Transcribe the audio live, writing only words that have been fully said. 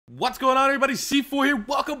What's going on, everybody? C4 here.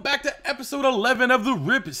 Welcome back to episode 11 of the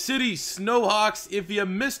Rip City Snowhawks. If you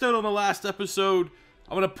missed out on the last episode,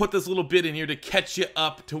 I'm going to put this little bit in here to catch you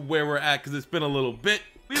up to where we're at because it's been a little bit.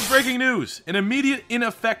 We have breaking news. An immediate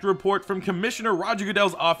in-effect report from Commissioner Roger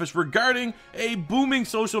Goodell's office regarding a booming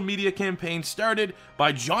social media campaign started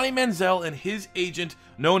by Johnny Manziel and his agent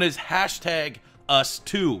known as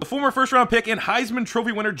 #US2. The former first-round pick and Heisman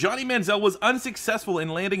Trophy winner Johnny Manziel was unsuccessful in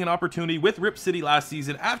landing an opportunity with Rip City last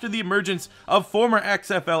season after the emergence of former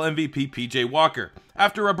XFL MVP PJ Walker.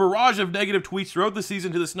 After a barrage of negative tweets throughout the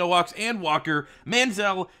season to the Snowhawks and Walker,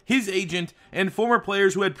 Manziel, his agent, and former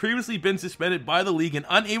players who had previously been suspended by the league and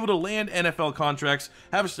unable to land NFL contracts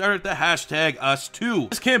have started the #US2.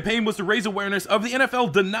 This campaign was to raise awareness of the NFL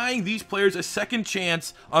denying these players a second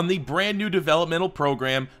chance on the brand new developmental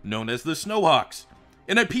program known as the Snowhawks.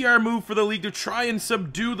 In a PR move for the league to try and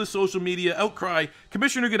subdue the social media outcry,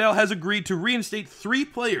 Commissioner Goodell has agreed to reinstate 3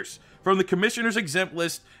 players from the commissioner's exempt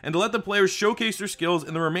list and to let the players showcase their skills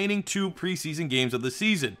in the remaining 2 preseason games of the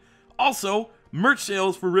season. Also, merch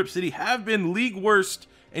sales for Rip City have been league worst,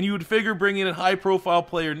 and you would figure bringing in high-profile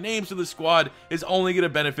player names to the squad is only going to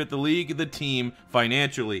benefit the league, the team,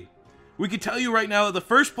 financially. We can tell you right now that the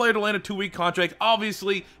first player to land a 2-week contract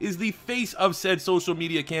obviously is the face of said social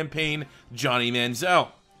media campaign, Johnny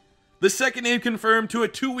Manziel. The second name confirmed to a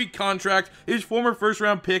 2-week contract is former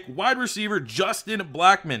first-round pick wide receiver Justin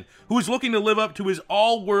Blackmon, who is looking to live up to his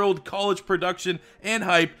all-world college production and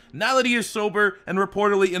hype now that he is sober and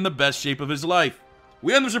reportedly in the best shape of his life.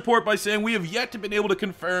 We end this report by saying we have yet to been able to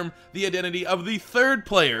confirm the identity of the third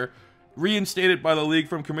player reinstated by the league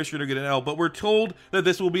from Commissioner Goodell, but we're told that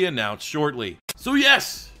this will be announced shortly. So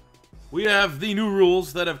yes, we have the new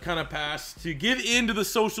rules that have kind of passed to give in to the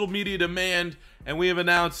social media demand, and we have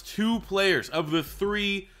announced 2 players of the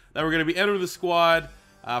 3 that were going to be entering the squad.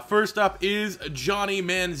 First up is Johnny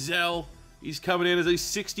Manziel. He's coming in as a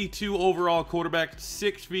 62 overall quarterback,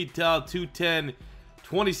 6 feet tall, 210,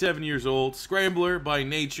 27 years old, scrambler by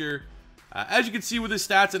nature. As you can see with his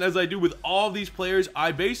stats, and as I do with all these players,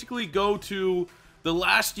 I basically go to the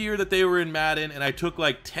last year that they were in Madden, and I took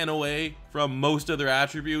like 10 away from most of their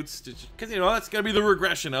attributes, because, you know, that's going to be the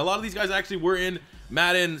regression. A lot of these guys actually were in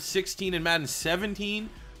Madden 16 and Madden 17,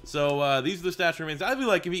 so these are the stats for Manziel. I feel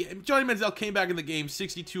like if Johnny Manziel came back in the game,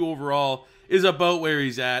 62 overall is about where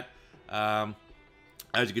he's at.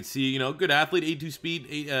 As you can see, you know, good athlete, 82 speed,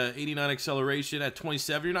 89 acceleration at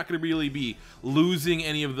 27. You're not going to really be losing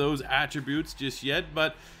any of those attributes just yet,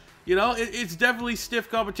 but, you know, it's definitely stiff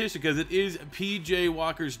competition because it is PJ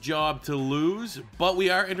Walker's job to lose, but we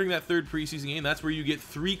are entering that 3rd preseason game. That's where you get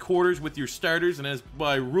 3 quarters with your starters, and as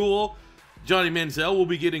by rule, Johnny Manziel will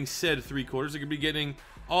be getting said 3 quarters. They're going to be getting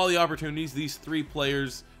all the opportunities, these 3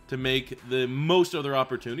 players, to make the most of their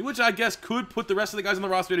opportunity, which I guess could put the rest of the guys on the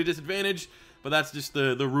roster at a disadvantage, but that's just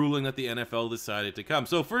the ruling that the NFL decided to come.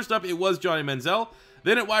 So first up, it was Johnny Manziel.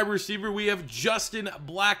 Then at wide receiver, we have Justin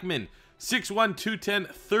Blackmon, 6'1", 210,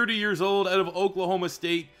 30 years old, out of Oklahoma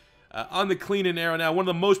State, on the clean and narrow now. One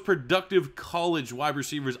of the most productive college wide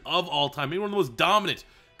receivers of all time. Maybe one of the most dominant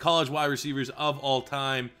college wide receivers of all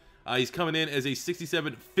time. He's coming in as a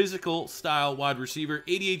 67 physical style wide receiver,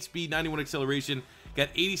 88 speed, 91 acceleration, got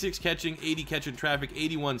 86 catching, 80 catching traffic,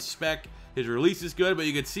 81 spec. His release is good, but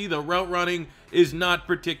you can see the route running is not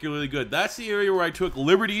particularly good. That's the area where I took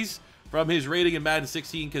liberties from his rating in Madden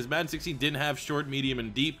 16, because Madden 16 didn't have short, medium,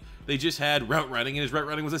 and deep. They just had route running, and his route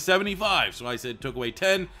running was a 75. So I said took away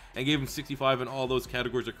 10 and gave him 65 in all those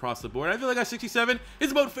categories across the board. I feel like a 67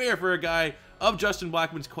 is about fair for a guy of Justin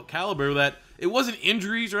Blackmon's caliber, that it wasn't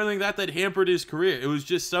injuries or anything like that hampered his career. It was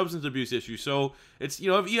just substance abuse issues. So it's,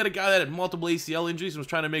 you know, if you had a guy that had multiple ACL injuries and was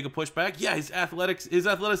trying to make a pushback, yeah, his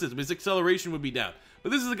athleticism, his acceleration would be down.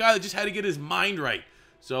 But this is a guy that just had to get his mind right.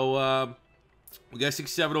 So we got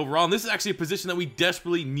 67 overall, and this is actually a position that we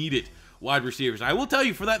desperately needed, wide receivers. And I will tell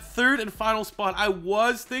you, for that 3rd and final spot, I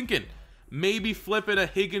was thinking maybe flipping a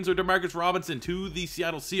Higgins or Demarcus Robinson to the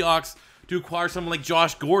Seattle Seahawks to acquire someone like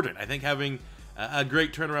Josh Gordon. I think having a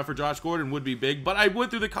great turnaround for Josh Gordon would be big, but I went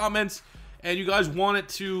through the comments and you guys wanted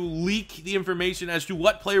to leak the information as to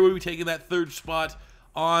what player would be taking that 3rd spot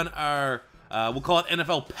on our, we'll call it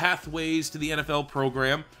NFL Pathways to the NFL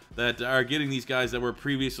program, that are getting these guys that were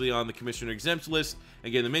previously on the commissioner exempt list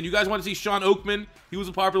and getting them in. You guys want to see Sean Oakman. He was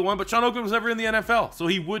a popular one, but Sean Oakman was never in the NFL, so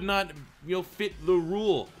he would not, you know, fit the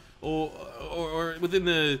rule or within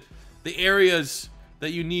the areas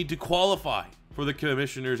that you need to qualify for the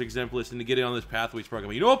commissioner's exempt list and to get in on this Pathways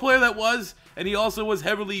program. You know, a player that was, and he also was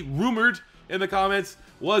heavily rumored in the comments,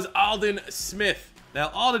 was Aldon Smith.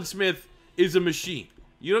 Now, Aldon Smith is a machine.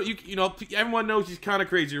 You know, everyone knows he's kind of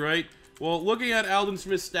crazy, right? Well, looking at Aldon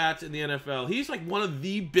Smith's stats in the NFL, he's like one of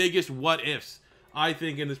the biggest what-ifs, I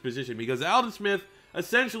think, in this position. Because Aldon Smith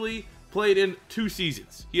essentially played in 2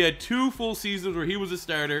 seasons. He had 2 full seasons where he was a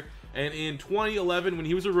starter. And in 2011, when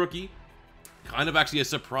he was a rookie, kind of actually a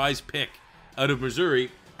surprise pick out of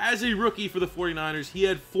Missouri, as a rookie for the 49ers, he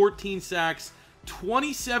had 14 sacks,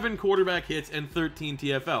 27 quarterback hits, and 13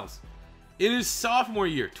 TFLs. In his sophomore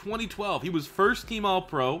year, 2012, he was first-team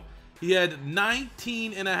All-Pro. He had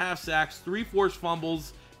 19.5 sacks, 3 forced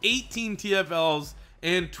fumbles, 18 TFLs,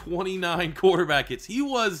 and 29 quarterback hits. He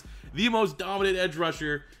was the most dominant edge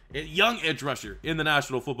rusher, young edge rusher in the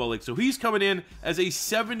National Football League. So he's coming in as a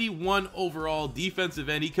 71 overall defensive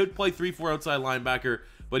end. He could play 3-4 outside linebacker,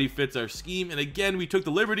 but he fits our scheme. And again, we took the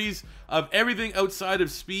liberties of everything outside of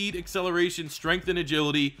speed, acceleration, strength, and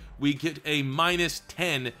agility. We get a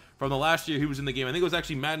 -10 from the last year he was in the game. I think it was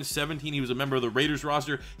actually Madden 17. He was a member of the Raiders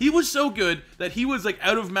roster. He was so good that he was like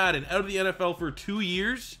out of Madden, out of the NFL for 2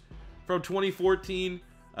 years, from 2014,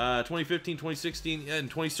 2015, 2016,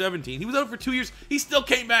 and 2017. He was out for 2 years. He still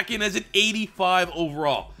came back in as an 85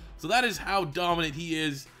 overall. So that is how dominant he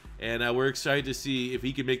is. And we're excited to see if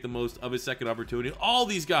he can make the most of his second opportunity. All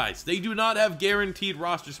these guys, they do not have guaranteed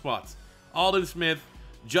roster spots. Aldon Smith,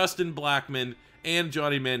 Justin Blackmon, and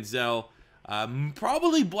Johnny Manziel.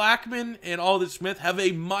 Probably Blackmon and Aldon Smith have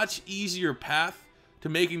a much easier path to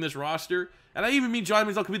making this roster. And I even mean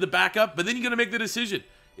Johnny Manziel could be the backup, but then you're going to make the decision.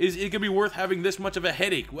 Is it going to be worth having this much of a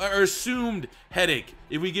headache, or assumed headache,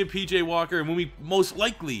 if we give PJ Walker, and when we most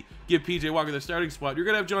likely give PJ Walker the starting spot? You're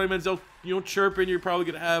going to have Johnny Manziel, chirping. You're probably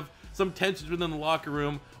going to have some tensions within the locker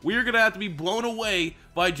room. We are going to have to be blown away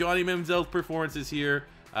by Johnny Manziel's performances here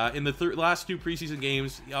in the last 2 preseason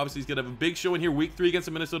games. Obviously, he's going to have a big show in here, week 3 against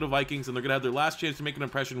the Minnesota Vikings, and they're going to have their last chance to make an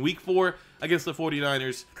impression week 4 against the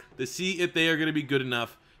 49ers to see if they are going to be good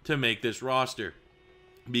enough to make this roster.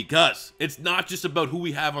 Because it's not just about who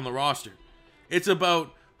we have on the roster. It's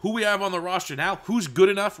about who we have on the roster now, who's good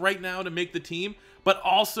enough right now to make the team, but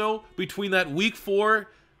also between that week 4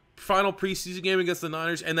 final preseason game against the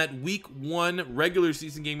Niners and that week 1 regular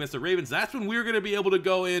season game against the Ravens, that's when we're going to be able to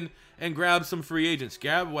go in and grab some free agents.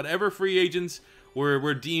 Grab whatever free agents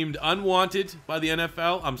were deemed unwanted by the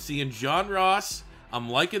NFL. I'm seeing John Ross. I'm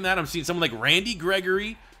liking that. I'm seeing someone like Randy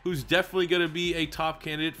Gregory, who's definitely going to be a top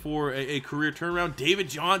candidate for a career turnaround. David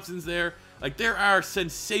Johnson's there. Like, there are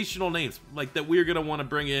sensational names like that we're going to want to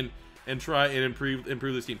bring in and try and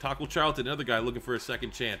improve this team. Taco Charlton, another guy looking for a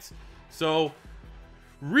second chance. So,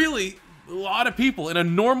 really, a lot of people, in a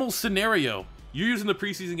normal scenario, you're using the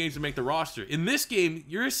preseason games to make the roster. In this game,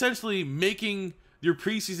 you're essentially making your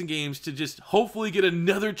preseason games to just hopefully get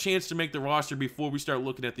another chance to make the roster before we start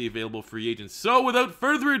looking at the available free agents. So, without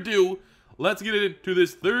further ado, let's get into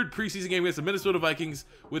this 3rd preseason game against the Minnesota Vikings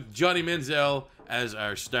with Johnny Manziel as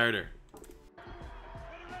our starter.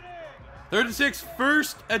 3rd and 6,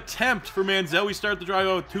 first attempt for Manziel. We start the drive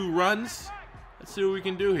out with 2 runs. Let's see what we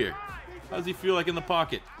can do here. How does he feel like in the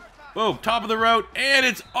pocket? Boom, top of the route, and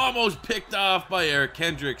it's almost picked off by Eric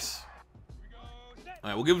Kendricks. All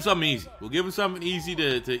right, we'll give him something easy. We'll give him something easy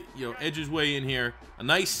to edge his way in here. A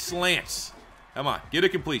nice slant. Come on, get a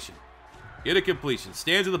completion. Get a completion.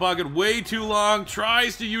 Stands in the pocket way too long.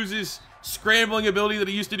 Tries to use his scrambling ability that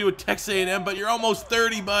he used to do at Texas A&M, but you're almost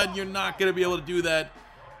 30, bud. You're not going to be able to do that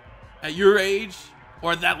at your age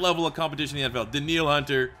or at that level of competition in the NFL. Daniil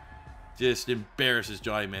Hunter just embarrasses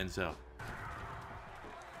Johnny Manziel.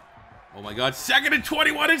 Oh my God. 2nd and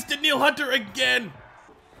 21. It's Daniil Hunter again.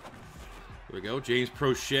 Here we go. James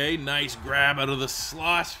Prochet. Nice grab out of the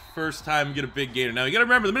slot. First time we get a big gainer. Now, you got to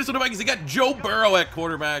remember, the Minnesota Vikings, they got Joe Burrow at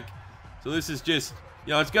quarterback. So this is just,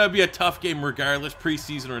 it's got to be a tough game regardless,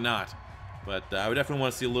 preseason or not. But I would definitely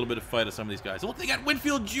want to see a little bit of fight of some of these guys. Look, they got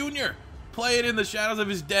Winfield Jr. playing in the shadows of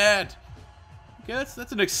his dad. Okay,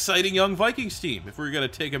 that's an exciting young Vikings team, if we're going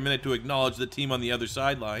to take a minute to acknowledge the team on the other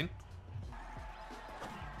sideline.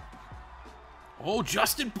 Oh,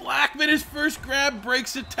 Justin Blackmon, his first grab,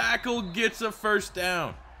 breaks a tackle, gets a first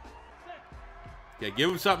down. Okay, give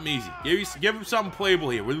him something easy. Give him something playable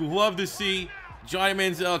here. We'd love to see Johnny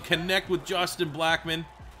Manziel connect with Justin Blackmon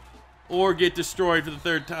or get destroyed for the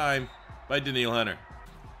 3rd time by Daniil Hunter.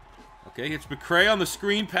 Okay, hits McCray on the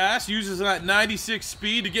screen pass, uses that 96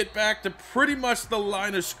 speed to get back to pretty much the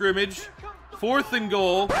line of scrimmage. 4th and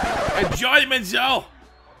goal, and Johnny Manziel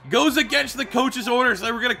goes against the coach's orders.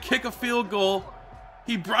 They were going to kick a field goal.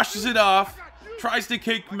 He brushes it off, tries to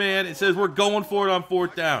kick man, and says we're going for it on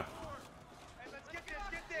 4th down.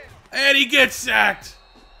 And he gets sacked.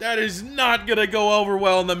 That is not going to go over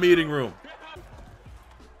well in the meeting room.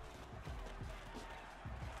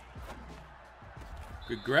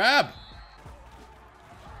 Good grab.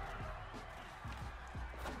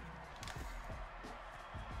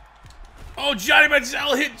 Oh, Johnny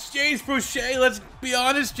Manziel hit James Prochet. Let's be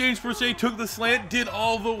honest, James Prochet took the slant, did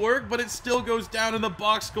all the work, but it still goes down in the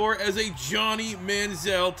box score as a Johnny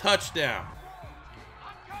Manziel touchdown.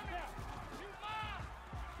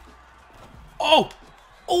 Oh,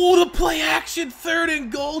 the play action, 3rd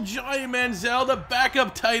and goal. Johnny Manziel, the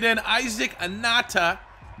backup tight end, Isaac Anata.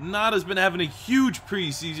 Anata's been having a huge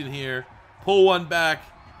preseason here. Pull one back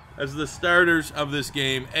as the starters of this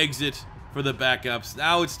game exit for the backups.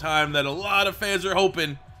 Now it's time that a lot of fans are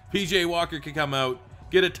hoping PJ Walker can come out,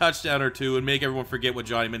 get a touchdown or two, and make everyone forget what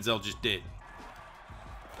Johnny Manziel just did.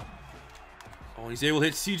 Oh, he's able to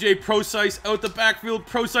hit CJ Prosise out the backfield.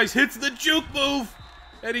 Prosise hits the juke move,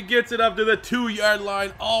 and he gets it up to the 2-yard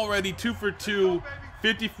line. Already 2 for 2,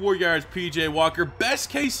 54 yards PJ Walker. Best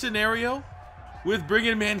case scenario with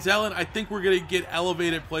bringing Manziel in, I think we're going to get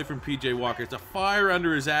elevated play from PJ Walker. It's a fire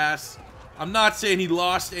under his ass. I'm not saying he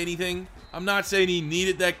lost anything. I'm not saying he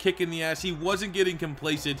needed that kick in the ass. He wasn't getting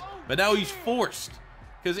complacent, but now he's forced.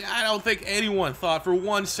 Because I don't think anyone thought for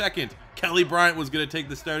 1 second Kelly Bryant was going to take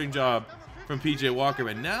the starting job from PJ Walker.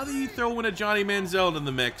 But now that you throw in a Johnny Manziel in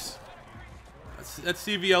the mix, let's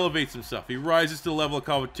see if he elevates himself. He rises to the level of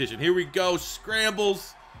competition. Here we go.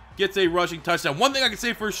 Scrambles. Gets a rushing touchdown. One thing I can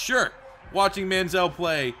say for sure, watching Manziel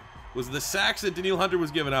play, was the sacks that Danielle Hunter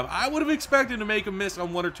was giving up. I would have expected him to make a miss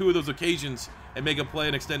on 1 or 2 of those occasions and make a play,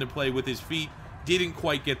 an extended play with his feet. Didn't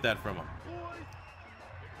quite get that from him.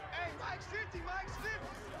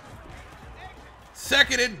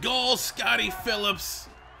 Second and goal, Scotty Phillips.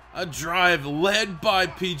 A drive led by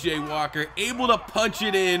PJ Walker, able to punch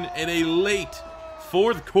it in a late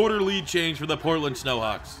 4th quarter lead change for the Portland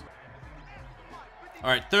Snowhawks. All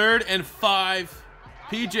right, 3rd and 5.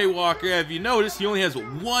 PJ Walker, have you noticed, he only has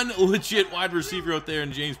 1 legit wide receiver out there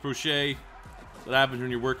in James Prochet. What happens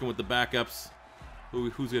when you're working with the backups?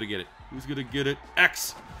 Who's going to get it? Who's going to get it?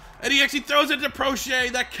 X. And he actually throws it to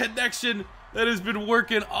Prochet. That connection that has been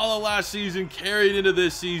working all of last season, carried into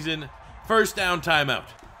this season. First down, timeout.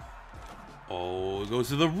 Oh, it goes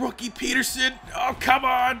to the rookie Peterson. Oh, come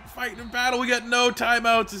on. Fighting in battle. We got no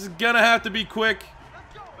timeouts. This is going to have to be quick.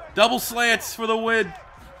 Double slants for the win.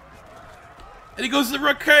 And he goes to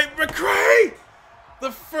McCray!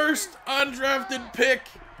 The first undrafted pick,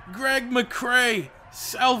 Greg McCray,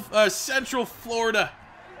 Central Florida.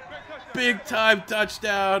 Big time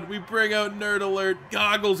touchdown. We bring out Nerd Alert.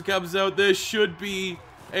 Goggles comes out. This should be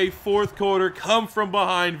a 4th quarter come from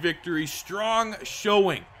behind victory. Strong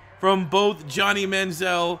showing from both Johnny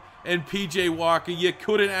Manziel and PJ Walker. You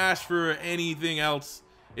couldn't ask for anything else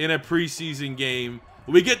in a preseason game.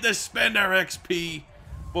 We get to spend our XP.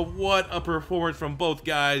 But what a performance from both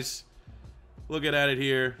guys. Looking at it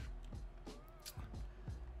here.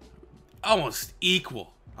 Almost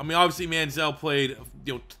equal. I mean, obviously Manziel played,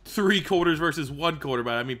 3 quarters versus 1 quarter,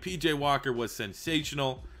 but I mean, PJ Walker was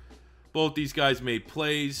sensational. Both these guys made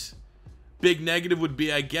plays. Big negative would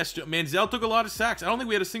be, I guess, Manziel took a lot of sacks. I don't think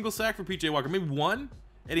we had a single sack for PJ Walker. Maybe 1,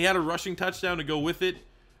 and he had a rushing touchdown to go with it.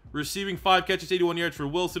 Receiving 5 catches, 81 yards for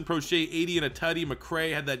Wilson. Prochet, 80 and a tutty.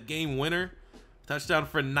 McCray had that game winner. Touchdown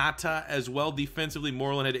for Nata as well. Defensively,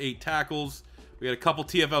 Moreland had 8 tackles. We had a couple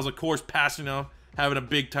TFLs, of course. Passino having a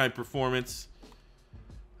big-time performance.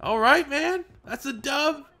 All right, man. That's a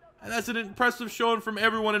dub. And that's an impressive showing from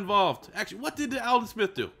everyone involved. Actually, what did Aldon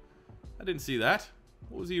Smith do? I didn't see that.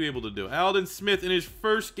 What was he able to do? Aldon Smith in his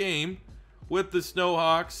first game with the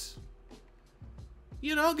Snowhawks.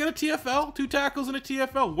 Get a TFL. 2 tackles and a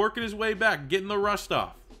TFL. Working his way back. Getting the rust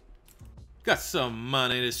off. Got some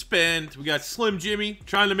money to spend. We got Slim Jimmy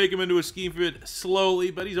trying to make him into a scheme fit slowly,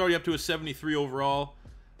 but he's already up to a 73 overall.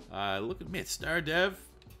 Look at me, Star Dev.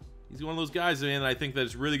 He's one of those guys, man, that I think that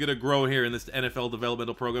is really going to grow here in this NFL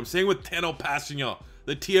developmental program. Same with Teno Passignon,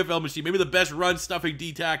 the TFL machine. Maybe the best run-stuffing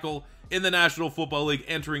D-tackle in the National Football League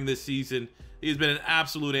entering this season. He's been an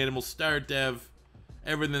absolute animal. Star Dev,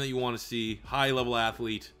 everything that you want to see. High-level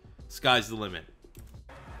athlete. Sky's the limit.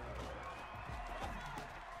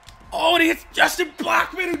 Oh, and it's Justin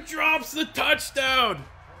Blackmon who drops the touchdown.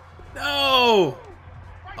 No.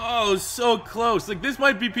 Oh, so close. Like, this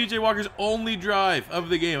might be PJ Walker's only drive of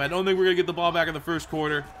the game. I don't think we're going to get the ball back in the first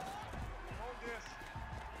quarter.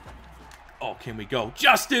 Oh, can we go?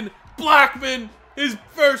 Justin Blackmon, his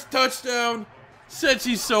first touchdown since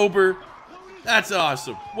he's sober. That's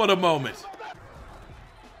awesome. What a moment.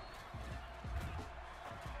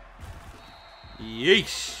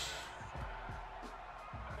 Yeesh.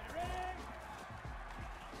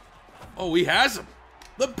 Oh, he has him.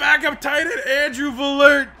 The backup tight end, Andrew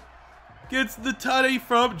Valert, gets the tutty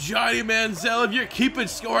from Johnny Manziel. If you're keeping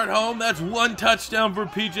score at home, that's 1 touchdown for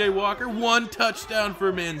PJ Walker, 1 touchdown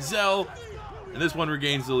for Manziel, and this one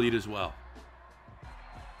regains the lead as well.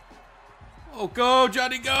 Oh, go,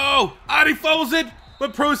 Johnny, go! Ah, he fumbles it,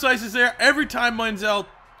 but Procise is there. Every time Manziel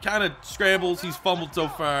kind of scrambles, he's fumbled so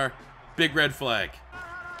far. Big red flag.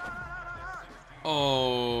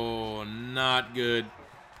 Oh, not good.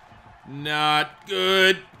 Not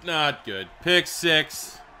good. Not good. Pick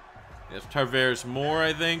 6. That's Tarveris Moore,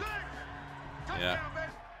 I think. Yeah.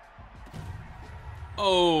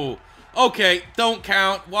 Oh, okay, don't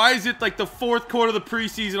count. Why is it like the 4th quarter of the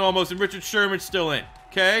preseason almost and Richard Sherman's still in?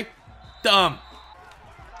 Okay? Dumb.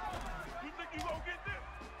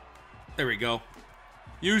 There we go.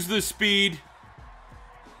 Use the speed.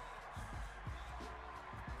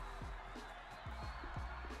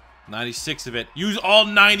 .96 of it. Use all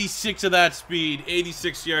 96 of that speed.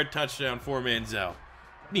 86-yard touchdown for Manziel.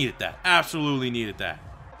 Needed that. Absolutely needed that.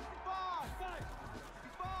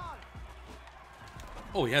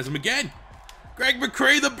 Oh, he has him again. Greg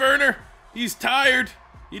McCray, the burner. He's tired.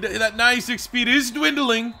 That 96 speed is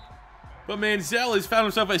dwindling. But Manziel has found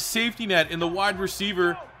himself a safety net in the wide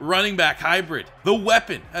receiver running back hybrid. The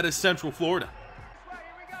weapon out of Central Florida.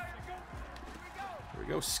 Here we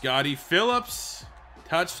go. Scotty Phillips.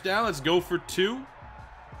 Touchdown. Let's go for 2. What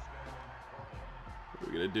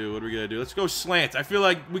are we going to do? What are we going to do? Let's go slants. I feel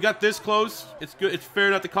like we got this close. It's good. It's fair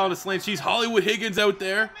not to call it a slant. She's Hollywood Higgins out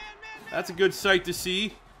there. That's a good sight to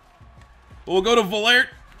see. We'll go to Valert,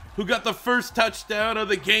 who got the first touchdown of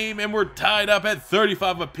the game, and we're tied up at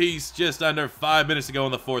 35 apiece just under 5 minutes to go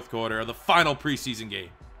in the 4th quarter of the final preseason game.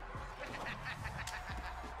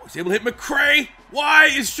 Was able to hit McCray. Why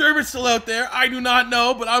is Sherman still out there? I do not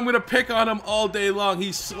know, but I'm going to pick on him all day long.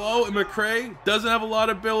 He's slow, and McCray doesn't have a lot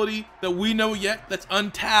of ability that we know yet. That's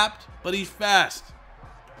untapped, but he's fast.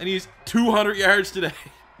 And he's 200 yards today.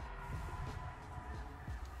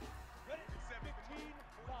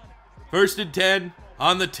 First and 10,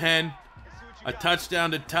 on the 10. A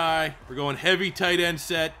touchdown to tie. We're going heavy tight end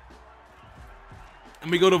set.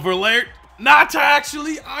 And we go to Verlaert. Not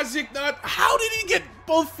actually. Isaac not. How did he get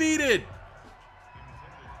both feet in?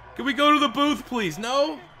 Can we go to the booth, please?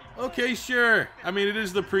 No? Okay, sure. I mean, it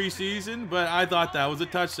is the preseason, but I thought that was a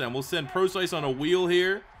touchdown. We'll send Procise on a wheel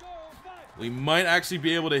here. We might actually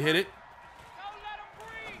be able to hit it.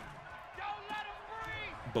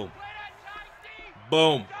 Boom.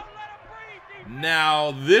 Boom.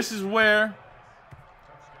 Now, this is where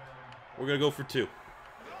we're going to go for 2.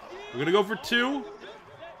 We're going to go for 2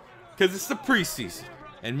 because it's the preseason.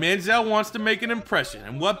 And Manziel wants to make an impression.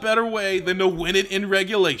 And what better way than to win it in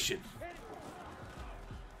regulation?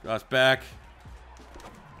 Drops back.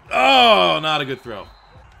 Oh, not a good throw.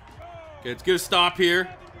 Okay, let's get a stop here.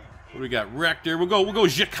 What do we got? Rector. We'll go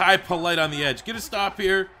Ja'Kai Polite on the edge. Get a stop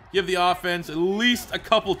here. Give the offense at least a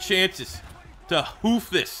couple chances to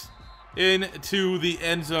hoof this into the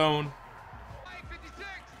end zone.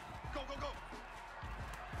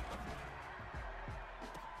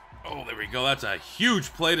 Oh, there we go. That's a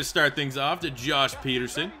huge play to start things off to Josh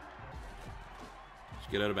Peterson.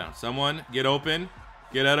 Just get out of bounds. Someone get open.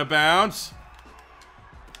 Get out of bounds.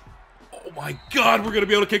 Oh my God, we're going to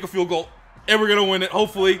be able to kick a field goal. And we're going to win it,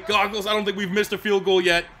 hopefully. Goggles, I don't think we've missed a field goal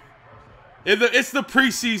yet. It's the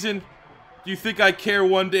preseason. Do you think I care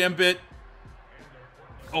one damn bit?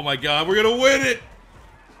 Oh my God, we're going to win it.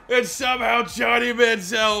 And somehow Johnny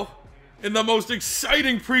Manziel in the most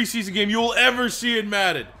exciting preseason game you will ever see in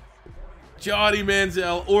Madden. Johnny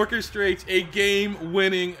Manziel orchestrates a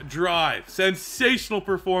game-winning drive. Sensational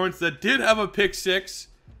performance that did have a pick 6,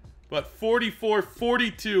 but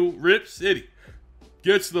 44-42, Rip City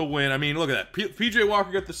gets the win. I mean, look at that. PJ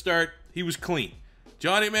Walker got the start. He was clean.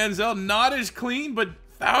 Johnny Manziel, not as clean, but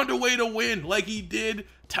found a way to win like he did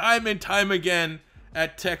time and time again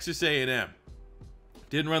at Texas A&M.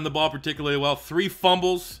 Didn't run the ball particularly well. 3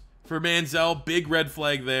 fumbles for Manziel. Big red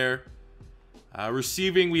flag there.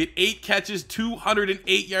 Receiving, we had 8 catches,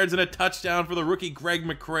 208 yards, and a touchdown for the rookie Greg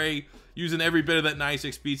McCray, using every bit of that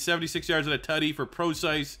 96 speed. 76 yards and a tutty for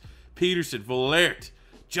Procise, Peterson, Valert.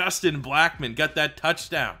 Justin Blackmon got that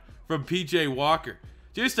touchdown from PJ Walker.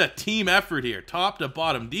 Just a team effort here, top to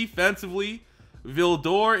bottom. Defensively,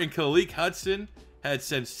 Vildor and Khalik Hudson had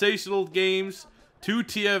sensational games. 2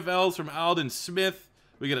 TFLs from Alden Smith.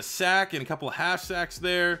 We got a sack and a couple of half sacks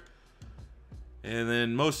there. And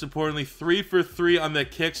then, most importantly, 3 for 3 on the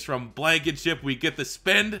kicks from Blankenship. We get to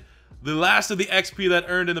spend the last of the XP that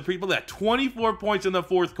earned in the people. That 24 points in the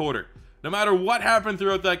 4th quarter. No matter what happened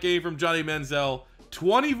throughout that game from Johnny Manziel,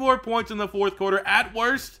 24 points in the 4th quarter. At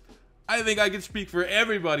worst, I think I can speak for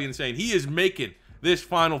everybody in saying he is making this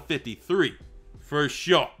final 53 for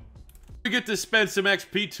sure. We get to spend some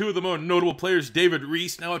XP. 2 of the more notable players, David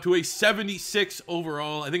Reese, now up to a 76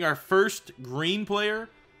 overall. I think our first green player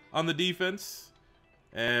on the defense.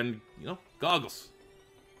 And, you know, goggles.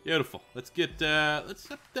 Beautiful. Let's get, let's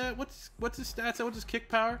up that. What's his stats? What's his kick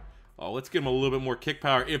power? Oh, let's give him a little bit more kick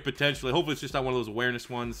power if potentially. Hopefully it's just not one of those awareness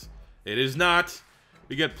ones. It is not.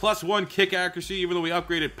 We get +1 kick accuracy, even though we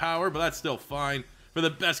upgraded power, but that's still fine for the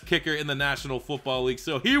best kicker in the National Football League.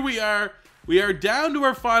 So here we are. We are down to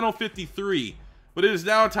our final 53, but it is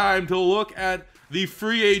now time to look at the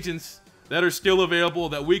free agents that are still available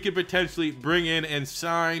that we could potentially bring in and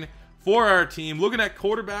sign for our team. Looking at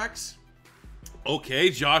quarterbacks, okay,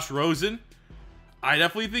 Josh Rosen. I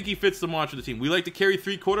definitely think he fits the mantra of the team. We like to carry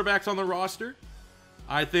 3 quarterbacks on the roster.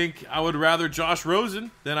 I think I would rather Josh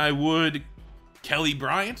Rosen than I would Kelly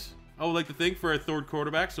Bryant. I would like to think for a 3rd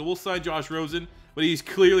quarterback. So we'll sign Josh Rosen, but he's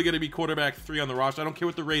clearly going to be quarterback 3 on the roster. I don't care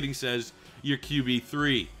what the rating says. You're QB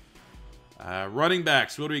 3. Running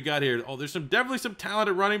backs. What do we got here? Oh, there's definitely some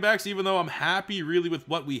talented running backs, even though I'm happy really with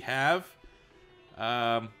what we have.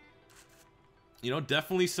 You know,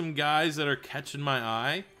 definitely some guys that are catching my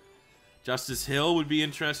eye. Justice Hill would be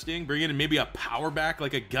interesting. Bring in maybe a power back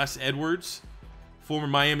like a Gus Edwards, former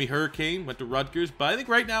Miami Hurricane, went to Rutgers. But I think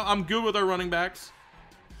right now I'm good with our running backs.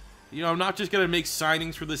 You know, I'm not just going to make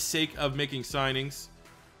signings for the sake of making signings.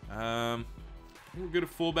 We're good at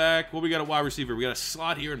fullback. Well, we got a wide receiver. We got a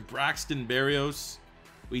slot here in Braxton Berrios.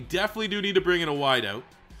 We definitely do need to bring in a wideout.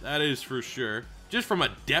 That is for sure. Just from a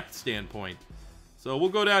depth standpoint. So we'll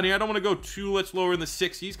go down here. I don't want to go too much lower in the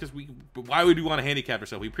 60s because why would we want to handicap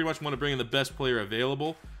ourselves? We pretty much want to bring in the best player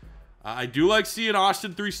available. I do like seeing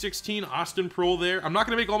Austin 316, Austin Prohl there. I'm not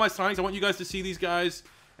going to make all my signings. I want you guys to see these guys,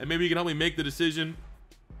 and maybe you can help me make the decision.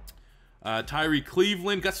 Tyree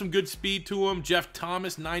Cleveland, got some good speed to him. Jeff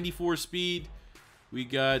Thomas, 94 speed. We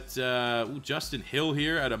got Justin Hill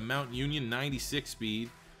here out of Mount Union, 96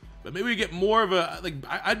 speed. But maybe we get more of a, like,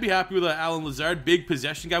 I'd be happy with an Alan Lazard, big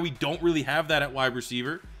possession guy. We don't really have that at wide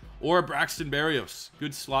receiver. Or a Braxton Berrios,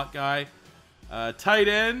 good slot guy. Tight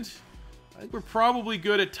end, I think we're probably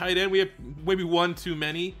good at tight end. We have maybe one too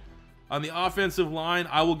many. On the offensive line,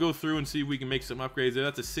 I will go through and see if we can make some upgrades there.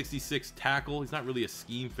 That's a 66 tackle. He's not really a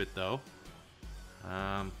scheme fit, though.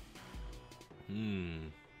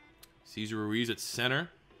 Cesar Ruiz at center.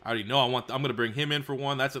 I already know I'm going to bring him in for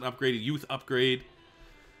one. That's an upgraded youth upgrade.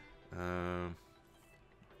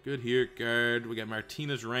 Good here at guard. We got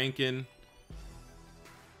Martinez Rankin.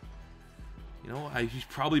 You know, he's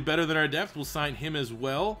probably better than our depth. We'll sign him as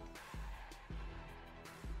well.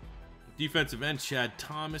 Defensive end, Chad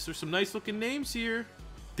Thomas. There's some nice looking names here.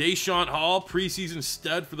 Deshaun Hall, preseason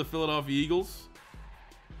stud for the Philadelphia Eagles.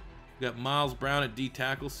 We got Miles Brown at D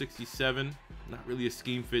tackle, 67. Not really a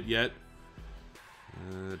scheme fit yet.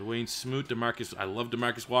 Dwayne Smoot, DeMarcus. I love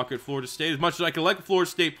DeMarcus Walker at Florida State as much as I can like a Florida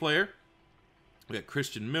State player. We got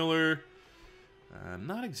Christian Miller.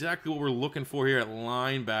 Not exactly what we're looking for here at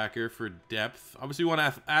linebacker for depth. Obviously, we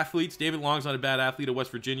want athletes. David Long's not a bad athlete at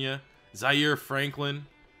West Virginia. Zaire Franklin.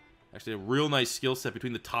 Actually, a real nice skill set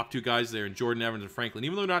between the top 2 guys there in Jordan Evans and Franklin.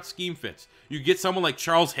 Even though they're not scheme fits. You get someone like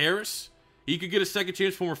Charles Harris. He could get a second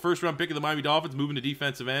chance, former first-round pick of the Miami Dolphins, moving to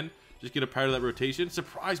defensive end. Just get a part of that rotation.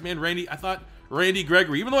 Surprise, man. I thought Randy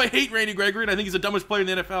Gregory. Even though I hate Randy Gregory and I think he's the dumbest player in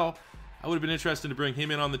the NFL, I would have been interested to bring him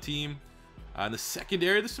in on the team. In the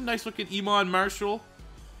secondary, there's some nice looking Iman Marshall.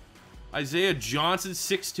 Isaiah Johnson,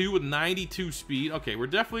 6'2", with 92 speed. Okay, we're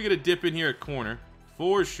definitely going to dip in here at corner.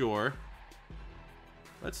 For sure.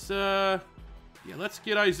 Let's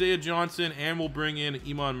get Isaiah Johnson, and we'll bring in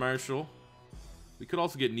Iman Marshall. We could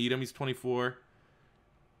also get Needham. He's 24.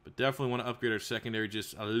 But definitely want to upgrade our secondary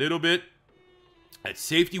just a little bit. At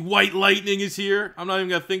safety, White Lightning is here. I'm not even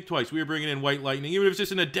going to think twice. We are bringing in White Lightning. Even if it's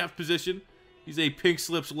just in a depth position. He's a Pink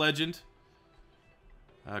Slips legend.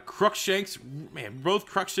 Cruikshanks. Man, both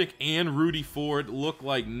Cruikshank and Rudy Ford look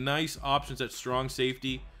like nice options at strong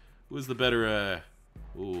safety. Who is the better?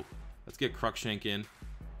 Let's get Cruikshank in.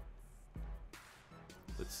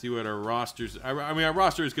 Let's see what our rosters... I mean, our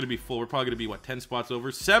roster is going to be full. We're probably going to be, what, 10 spots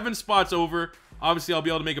over? 7 spots over. Obviously, I'll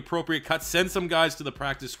be able to make appropriate cuts, send some guys to the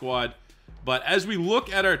practice squad. But as we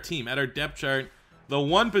look at our team, at our depth chart, the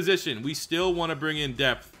one position we still want to bring in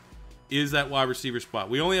depth is that wide receiver spot.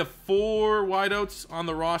 We only have 4 wideouts on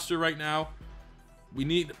the roster right now. We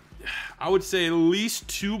need, I would say, at least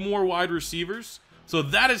 2 more wide receivers. So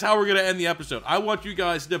that is how we're going to end the episode. I want you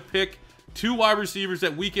guys to pick 2 wide receivers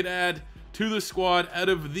that we can add to the squad out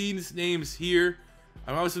of these names here.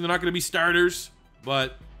 Obviously, they're not going to be starters,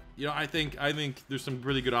 but you know, I think there's some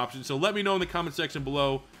really good options. So let me know in the comment section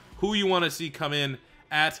below who you want to see come in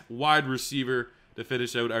at wide receiver to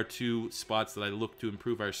finish out our 2 spots that I look to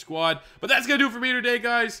improve our squad. But that's going to do it for me today,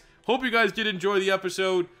 guys. Hope you guys did enjoy the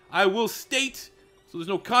episode. I will state, so there's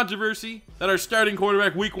no controversy, that our starting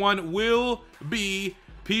quarterback week 1 will be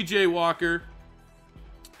PJ Walker.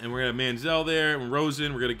 And we're going to have Manziel there. And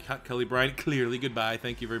Rosen. We're going to cut Kelly Bryant. Clearly, goodbye.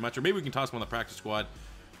 Thank you very much. Or maybe we can toss him on the practice squad.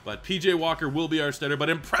 But PJ Walker will be our starter. But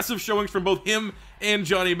impressive showings from both him and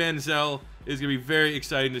Johnny Manziel. Is going to be very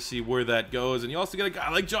exciting to see where that goes. And you also get a guy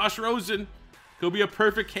like Josh Rosen. He'll be a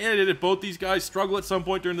perfect candidate if both these guys struggle at some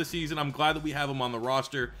point during the season. I'm glad that we have him on the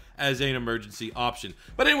roster as an emergency option.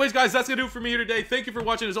 But anyways, guys, that's going to do it for me here today. Thank you for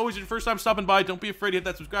watching. As always, your first time stopping by, don't be afraid to hit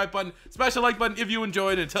that subscribe button. Smash the like button if you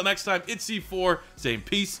enjoyed. And until next time, it's C4 saying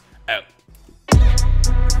peace out.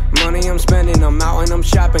 Money I'm spending, I'm out and I'm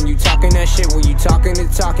shopping. You talking that shit, well you talking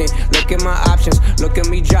and talking. Look at my options, look at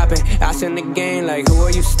me dropping. Ass in the game, like who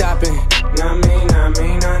are you stopping? Not me, not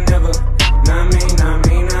me, not never. Not me, not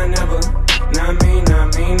me, not never. Not me,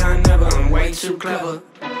 not me, not never. I'm way too clever.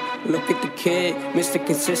 Look at the kid, Mr.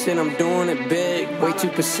 Consistent, I'm doing it big. Way too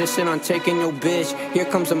persistent on taking your bitch. Here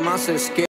comes a monster scared.